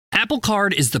Apple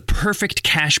Card is the perfect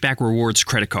cashback rewards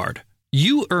credit card.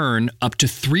 You earn up to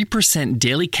 3%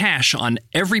 daily cash on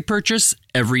every purchase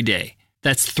every day.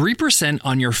 That's 3%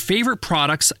 on your favorite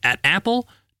products at Apple,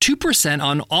 2%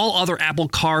 on all other Apple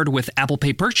Card with Apple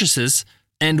Pay purchases,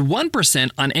 and 1%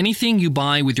 on anything you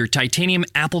buy with your titanium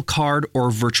Apple Card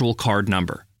or virtual card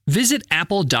number. Visit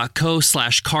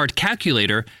apple.co/card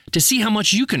calculator to see how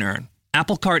much you can earn.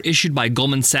 Apple Card issued by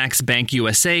Goldman Sachs Bank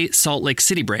USA, Salt Lake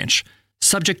City branch.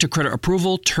 Subject to credit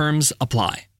approval, terms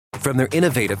apply. From their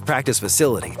innovative practice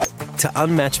facility to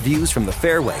unmatched views from the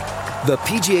fairway, the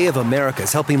PGA of America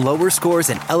is helping lower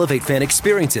scores and elevate fan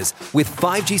experiences with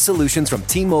 5G solutions from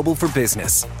T-Mobile for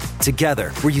Business.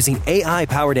 Together, we're using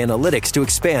AI-powered analytics to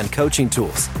expand coaching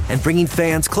tools and bringing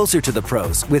fans closer to the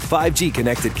pros with 5G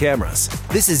connected cameras.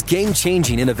 This is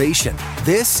game-changing innovation.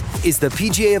 This is the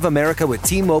PGA of America with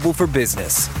T-Mobile for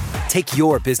Business. Take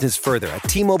your business further at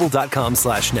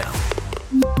T-Mobile.com/now.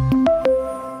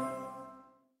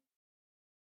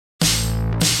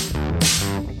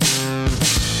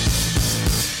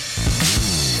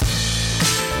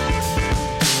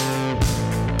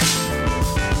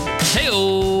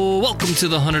 Welcome to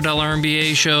the $100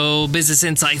 MBA show, business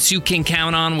insights you can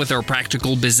count on with our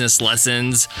practical business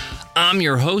lessons. I'm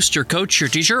your host, your coach, your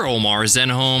teacher, Omar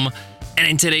Zenhom. And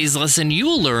in today's lesson, you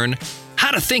will learn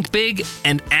how to think big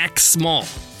and act small.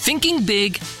 Thinking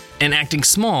big and acting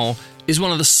small is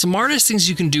one of the smartest things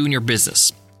you can do in your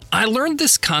business. I learned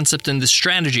this concept and this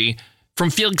strategy from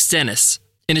Felix Dennis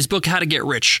in his book, How to Get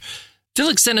Rich.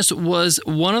 Felix Dennis was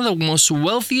one of the most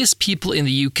wealthiest people in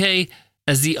the UK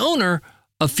as the owner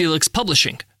of Felix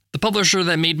Publishing, the publisher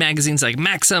that made magazines like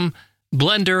Maxim,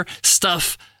 Blender,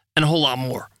 Stuff, and a whole lot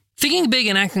more. Thinking big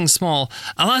and acting small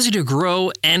allows you to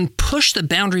grow and push the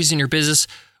boundaries in your business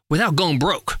without going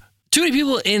broke. Too many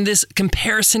people in this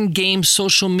comparison game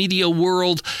social media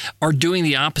world are doing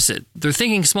the opposite. They're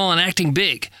thinking small and acting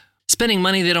big, spending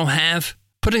money they don't have,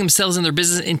 putting themselves and their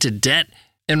business into debt,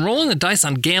 and rolling the dice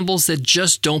on gambles that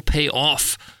just don't pay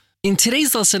off. In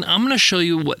today's lesson, I'm going to show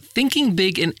you what thinking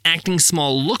big and acting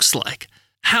small looks like,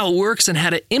 how it works and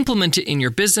how to implement it in your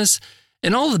business,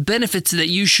 and all the benefits that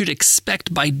you should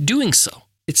expect by doing so.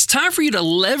 It's time for you to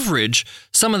leverage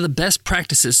some of the best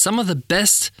practices, some of the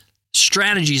best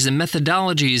strategies and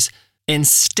methodologies and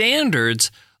standards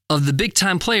of the big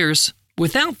time players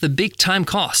without the big time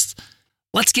costs.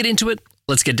 Let's get into it.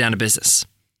 Let's get down to business.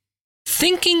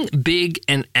 Thinking big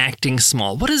and acting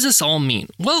small. What does this all mean?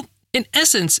 Well, in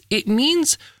essence, it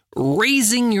means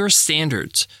raising your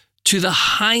standards to the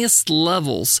highest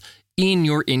levels in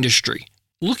your industry.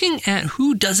 Looking at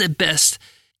who does it best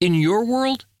in your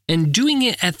world and doing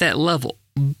it at that level,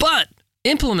 but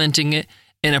implementing it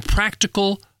in a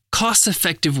practical,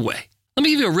 cost-effective way. Let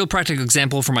me give you a real practical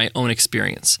example from my own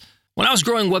experience. When I was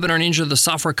growing Webinar Ninja, the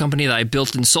software company that I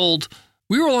built and sold,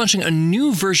 we were launching a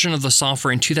new version of the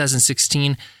software in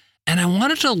 2016, and I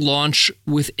wanted to launch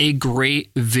with a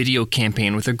great video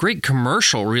campaign, with a great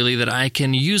commercial, really, that I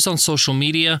can use on social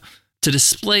media to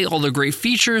display all the great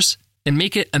features and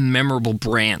make it a memorable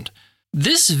brand.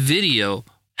 This video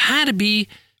had to be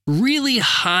really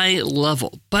high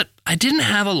level, but I didn't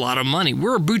have a lot of money.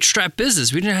 We're a bootstrap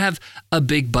business. We didn't have a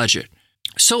big budget.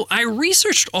 So I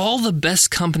researched all the best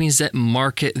companies that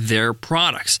market their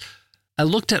products. I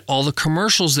looked at all the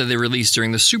commercials that they released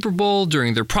during the Super Bowl,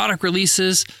 during their product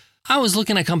releases. I was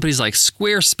looking at companies like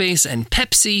Squarespace and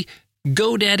Pepsi,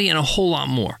 GoDaddy, and a whole lot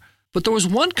more. But there was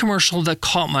one commercial that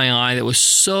caught my eye that was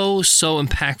so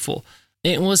impactful.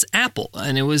 It was Apple,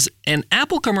 and it was an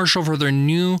Apple commercial for their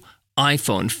new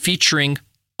iPhone featuring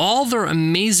all their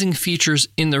amazing features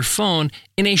in their phone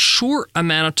in a short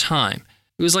amount of time.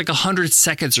 It was like 100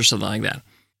 seconds or something like that.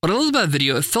 What I loved about the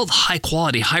video, it felt high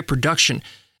quality, high production.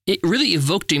 It really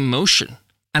evoked emotion.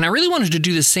 And I really wanted to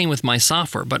do the same with my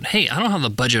software, but hey, I don't have the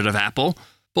budget of Apple.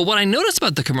 But what I noticed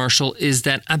about the commercial is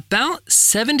that about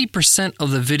 70%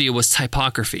 of the video was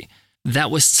typography that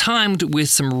was timed with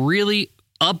some really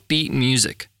upbeat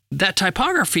music. That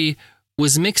typography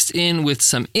was mixed in with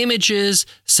some images,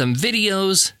 some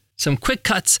videos, some quick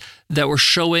cuts that were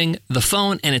showing the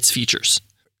phone and its features.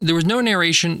 There was no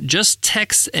narration, just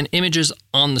text and images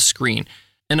on the screen.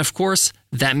 And of course,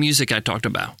 that music I talked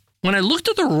about. When I looked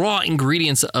at the raw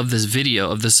ingredients of this video,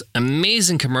 of this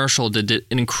amazing commercial that did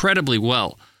incredibly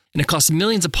well, and it cost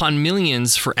millions upon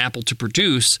millions for Apple to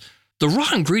produce, the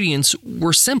raw ingredients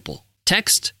were simple.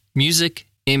 Text, music,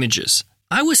 images.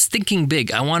 I was thinking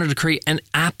big. I wanted to create an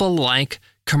Apple-like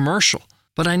commercial,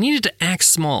 but I needed to act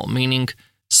small, meaning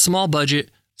small budget,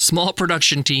 small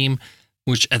production team,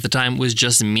 which at the time was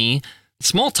just me.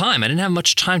 Small time. I didn't have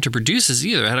much time to produce this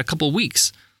either. I had a couple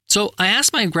weeks. So I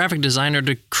asked my graphic designer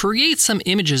to create some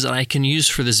images that I can use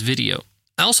for this video.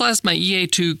 I also asked my EA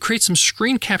to create some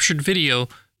screen captured video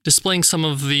displaying some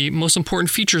of the most important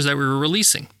features that we were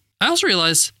releasing. I also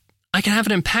realized I can have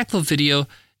an impactful video.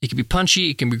 It can be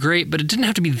punchy, it can be great, but it didn't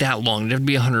have to be that long. It didn't have to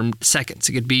be 100 seconds.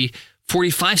 It could be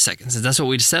 45 seconds, and that's what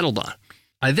we settled on.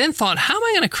 I then thought, how am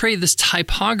I going to create this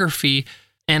typography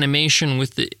animation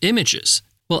with the images?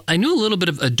 Well, I knew a little bit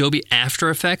of Adobe After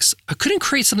Effects. I couldn't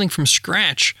create something from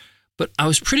scratch, but I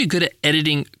was pretty good at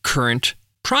editing current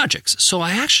projects. So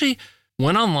I actually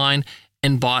went online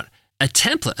and bought a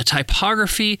template, a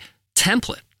typography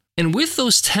template. And with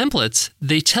those templates,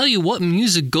 they tell you what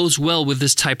music goes well with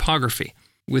this typography,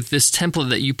 with this template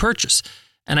that you purchase.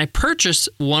 And I purchased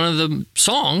one of the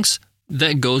songs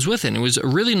that goes with it. It was a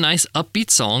really nice upbeat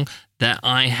song that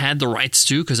I had the rights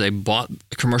to because I bought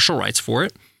commercial rights for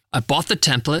it. I bought the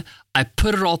template. I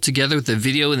put it all together with the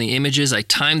video and the images. I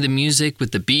timed the music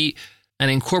with the beat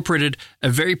and incorporated a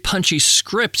very punchy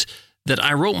script that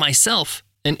I wrote myself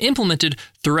and implemented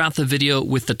throughout the video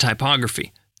with the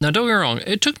typography. Now, don't get me wrong.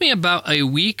 It took me about a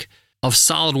week of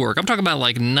solid work. I'm talking about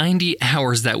like 90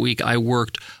 hours that week I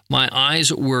worked. My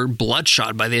eyes were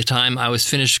bloodshot by the time I was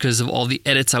finished because of all the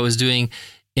edits I was doing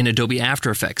in Adobe After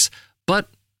Effects. But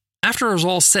after it was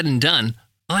all said and done,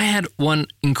 I had one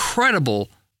incredible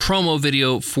promo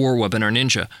video for Webinar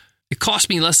Ninja. It cost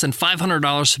me less than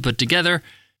 $500 to put together.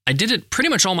 I did it pretty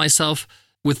much all myself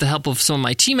with the help of some of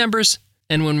my team members.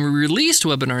 And when we released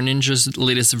Webinar Ninja's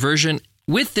latest version,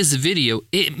 with this video,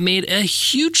 it made a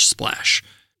huge splash.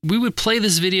 We would play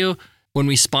this video when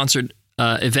we sponsored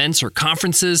events or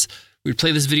conferences. We'd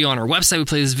play this video on our website. We'd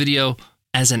play this video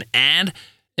as an ad.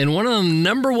 And one of the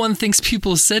number one things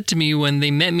people said to me when they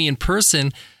met me in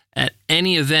person at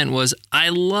any event was, I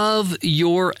love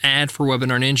your ad for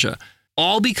Webinar Ninja.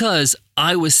 All because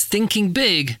I was thinking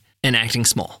big and acting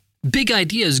small. Big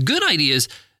ideas, good ideas,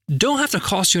 don't have to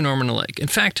cost you an arm and a leg. In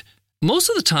fact, most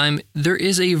of the time, there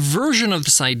is a version of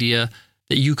this idea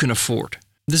that you can afford.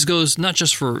 This goes not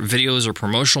just for videos or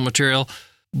promotional material,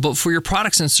 but for your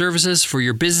products and services, for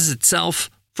your business itself,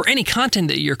 for any content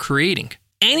that you're creating,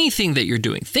 anything that you're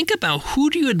doing. Think about who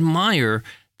do you admire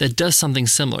that does something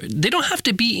similar. They don't have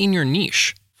to be in your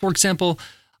niche. For example,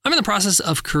 I'm in the process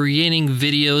of creating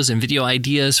videos and video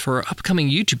ideas for our upcoming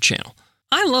YouTube channel.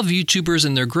 I love YouTubers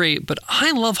and they're great, but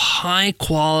I love high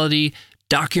quality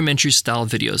documentary style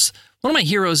videos. One of my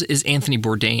heroes is Anthony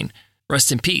Bourdain.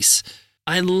 Rest in peace.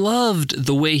 I loved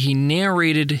the way he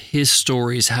narrated his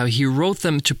stories, how he wrote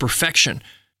them to perfection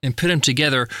and put them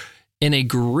together in a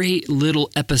great little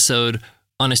episode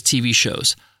on his TV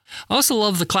shows. I also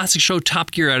love the classic show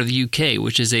Top Gear out of the UK,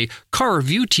 which is a car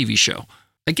review TV show.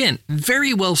 Again,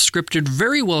 very well scripted,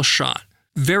 very well shot,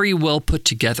 very well put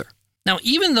together. Now,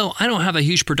 even though I don't have a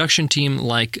huge production team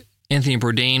like Anthony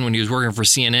Bourdain when he was working for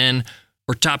CNN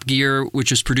or Top Gear,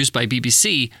 which was produced by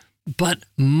BBC, but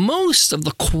most of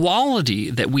the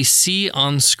quality that we see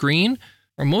on screen,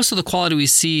 or most of the quality we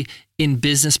see in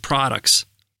business products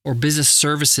or business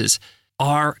services,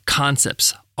 are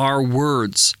concepts, are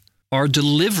words, are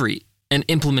delivery and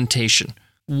implementation.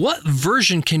 What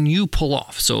version can you pull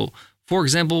off? So, for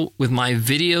example, with my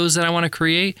videos that I want to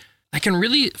create, I can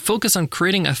really focus on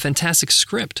creating a fantastic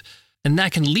script, and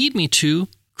that can lead me to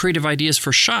creative ideas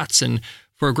for shots and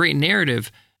for a great narrative.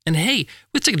 And hey,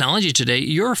 with technology today,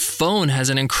 your phone has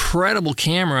an incredible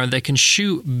camera that can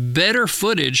shoot better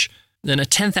footage than a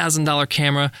 $10,000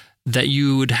 camera that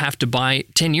you would have to buy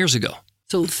 10 years ago.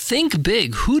 So think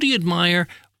big. Who do you admire?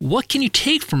 What can you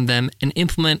take from them and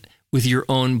implement with your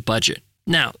own budget?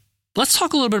 Now, let's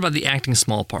talk a little bit about the acting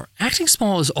small part. Acting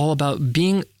small is all about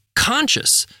being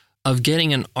conscious of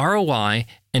getting an ROI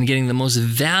and getting the most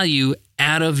value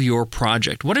out of your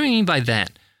project. What do I mean by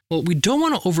that? Well, we don't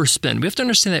want to overspend. We have to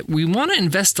understand that we want to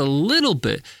invest a little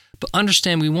bit, but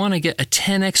understand we want to get a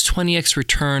 10x, 20x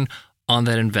return on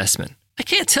that investment. I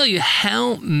can't tell you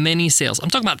how many sales. I'm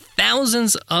talking about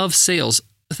thousands of sales,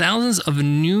 thousands of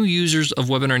new users of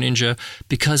Webinar Ninja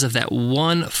because of that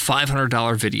one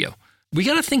 $500 video. We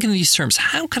got to think in these terms.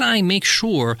 How can I make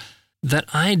sure that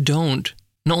I don't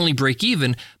not only break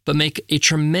even, but make a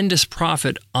tremendous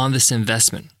profit on this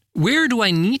investment? Where do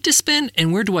I need to spend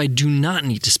and where do I do not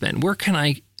need to spend? Where can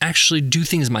I actually do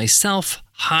things myself,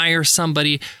 hire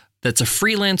somebody that's a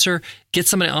freelancer, get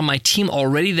somebody on my team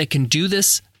already that can do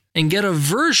this, and get a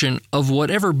version of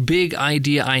whatever big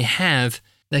idea I have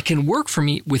that can work for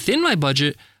me within my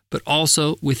budget, but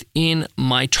also within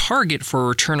my target for a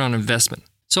return on investment.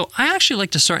 So I actually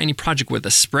like to start any project with a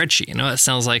spreadsheet. I know that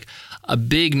sounds like a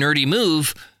big nerdy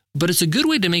move, but it's a good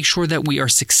way to make sure that we are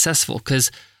successful,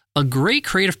 because a great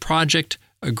creative project,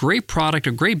 a great product,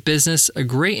 a great business, a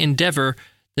great endeavor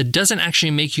that doesn't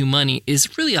actually make you money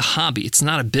is really a hobby. It's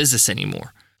not a business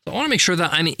anymore. So I want to make sure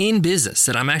that I'm in business,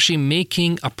 that I'm actually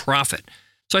making a profit.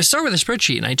 So I start with a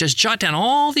spreadsheet and I just jot down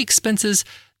all the expenses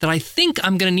that I think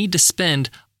I'm going to need to spend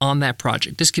on that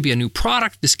project. This could be a new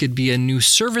product. This could be a new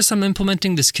service I'm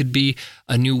implementing. This could be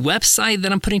a new website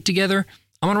that I'm putting together.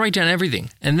 I'm going to write down everything.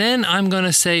 And then I'm going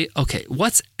to say, okay,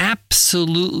 what's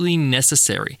absolutely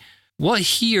necessary? What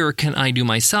here can I do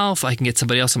myself? I can get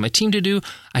somebody else on my team to do.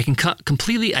 I can cut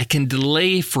completely. I can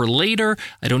delay for later.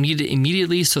 I don't need it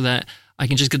immediately so that I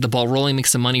can just get the ball rolling, make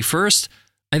some money first.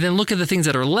 I then look at the things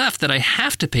that are left that I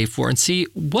have to pay for and see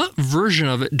what version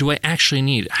of it do I actually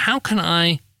need? How can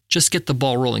I just get the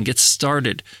ball rolling, get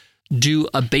started, do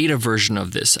a beta version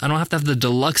of this? I don't have to have the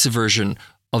deluxe version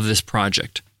of this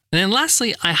project. And then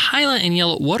lastly, I highlight in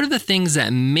yellow what are the things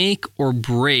that make or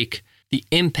break the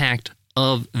impact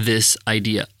of this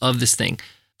idea, of this thing.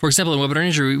 For example, in Webinar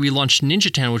Ninja, we launched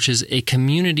Ninja Town, which is a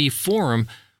community forum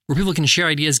where people can share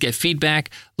ideas, get feedback,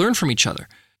 learn from each other.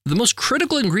 The most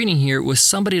critical ingredient here was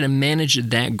somebody to manage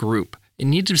that group. It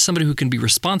needed to be somebody who can be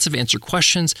responsive, answer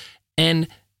questions, and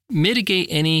mitigate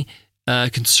any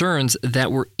concerns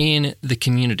that were in the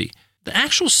community. The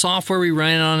actual software we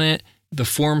ran on it, the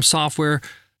forum software,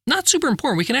 not super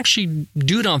important. We can actually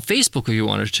do it on Facebook if you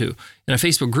wanted to, in a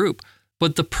Facebook group.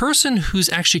 But the person who's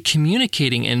actually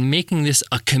communicating and making this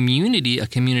a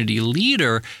community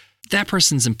leader, that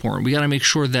person's important. We got to make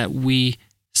sure that we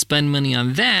spend money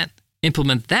on that,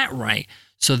 implement that right,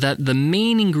 so that the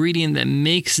main ingredient that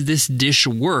makes this dish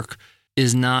work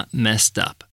is not messed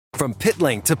up. From pit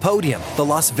lane to podium, the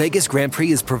Las Vegas Grand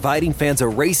Prix is providing fans a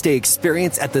race day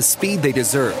experience at the speed they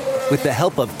deserve. With the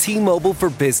help of T-Mobile for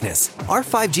Business, our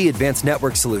 5G advanced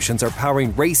network solutions are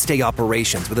powering race day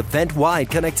operations with event-wide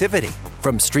connectivity.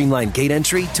 From streamlined gate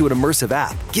entry to an immersive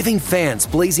app, giving fans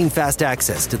blazing fast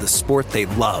access to the sport they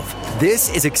love.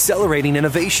 This is accelerating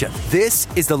innovation. This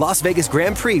is the Las Vegas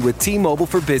Grand Prix with T-Mobile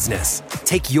for Business.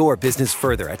 Take your business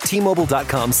further at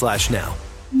T-Mobile.com/now.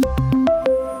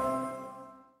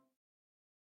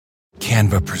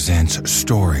 Canva presents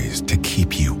stories to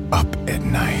keep you up at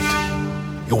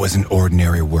night. It was an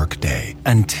ordinary workday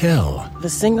until... The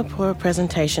Singapore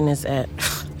presentation is at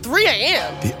 3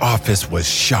 a.m. The office was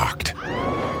shocked.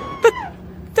 But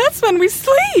that's when we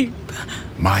sleep.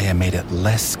 Maya made it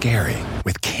less scary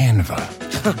with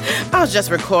Canva. I'll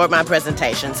just record my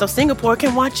presentation so Singapore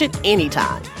can watch it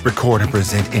anytime. Record and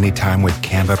present anytime with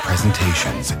Canva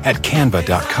presentations at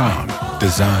canva.com.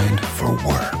 Designed for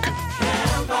work.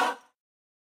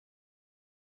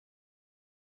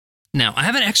 Now, I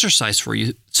have an exercise for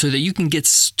you so that you can get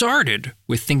started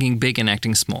with thinking big and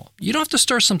acting small. You don't have to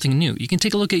start something new. You can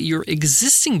take a look at your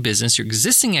existing business, your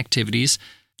existing activities,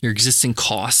 your existing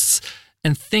costs,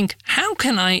 and think, how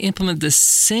can I implement the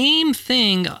same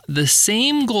thing, the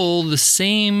same goal, the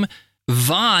same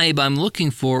vibe I'm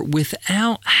looking for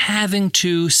without having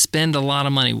to spend a lot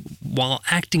of money while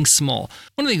acting small?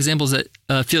 One of the examples that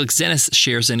Felix Dennis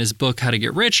shares in his book, How to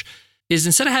Get Rich, is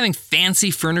instead of having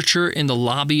fancy furniture in the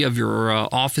lobby of your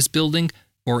office building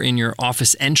or in your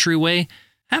office entryway,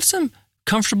 have some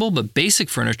comfortable but basic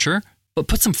furniture, but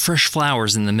put some fresh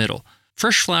flowers in the middle.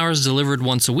 Fresh flowers delivered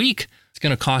once a week. It's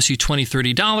going to cost you $20,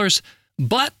 $30,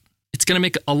 but it's going to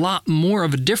make a lot more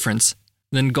of a difference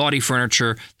than gaudy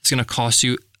furniture that's going to cost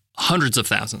you hundreds of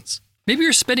thousands. Maybe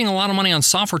you're spending a lot of money on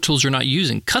software tools you're not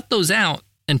using. Cut those out,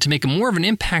 and to make more of an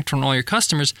impact on all your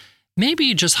customers, maybe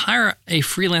you just hire a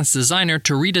freelance designer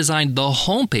to redesign the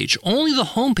homepage, only the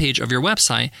homepage of your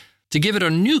website, to give it a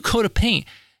new coat of paint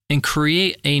and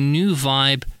create a new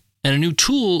vibe and a new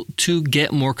tool to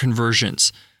get more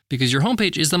conversions, because your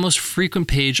homepage is the most frequent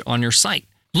page on your site.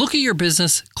 Look at your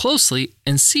business closely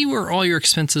and see where all your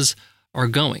expenses are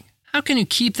going. How can you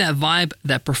keep that vibe,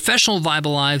 that professional vibe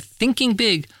alive, thinking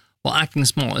big while acting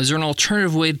small? Is there an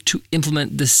alternative way to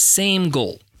implement the same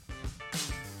goal?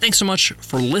 Thanks so much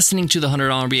for listening to the $100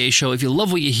 MBA Show. If you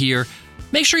love what you hear,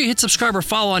 make sure you hit subscribe or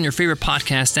follow on your favorite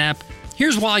podcast app.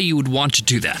 Here's why you would want to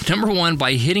do that. Number one,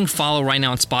 by hitting follow right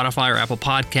now on Spotify or Apple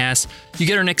Podcasts, you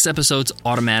get our next episodes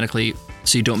automatically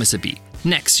so you don't miss a beat.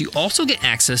 Next, you also get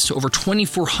access to over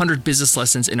 2,400 business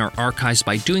lessons in our archives.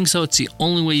 By doing so, it's the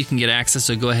only way you can get access,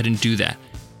 so go ahead and do that.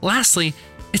 Lastly,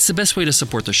 it's the best way to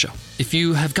support the show. If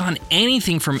you have gotten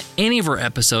anything from any of our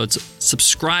episodes,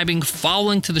 subscribing,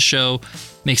 following to the show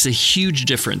makes a huge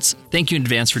difference. Thank you in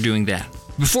advance for doing that.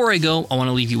 Before I go, I want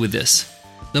to leave you with this.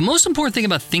 The most important thing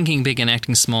about thinking big and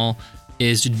acting small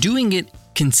is doing it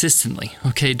consistently,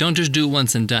 okay? Don't just do it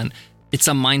once and done. It's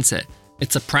a mindset.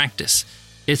 It's a practice.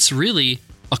 It's really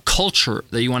a culture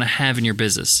that you want to have in your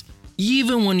business.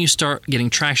 even when you start getting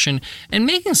traction and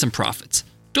making some profits.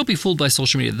 Don't be fooled by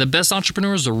social media. The best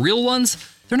entrepreneurs, the real ones,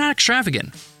 they're not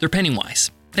extravagant. They're penny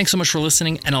wise. Thanks so much for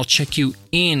listening, and I'll check you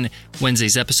in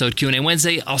Wednesday's episode, Q&A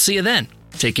Wednesday. I'll see you then.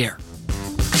 Take care.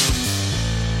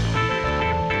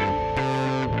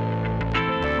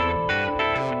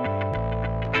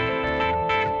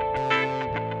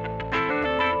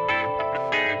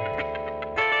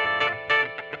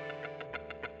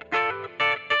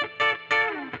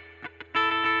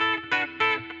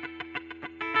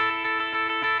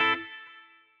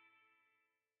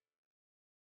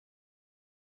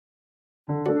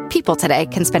 People today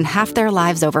can spend half their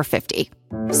lives over 50.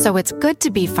 So it's good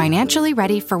to be financially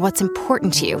ready for what's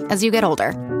important to you as you get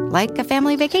older, like a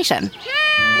family vacation.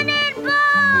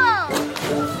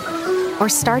 Or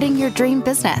starting your dream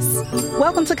business.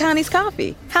 Welcome to Connie's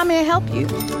Coffee. How may I help you?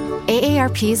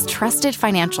 AARP's trusted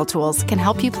financial tools can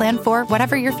help you plan for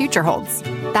whatever your future holds.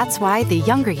 That's why the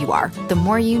younger you are, the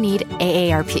more you need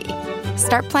AARP.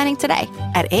 Start planning today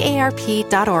at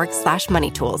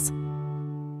aarp.org/moneytools.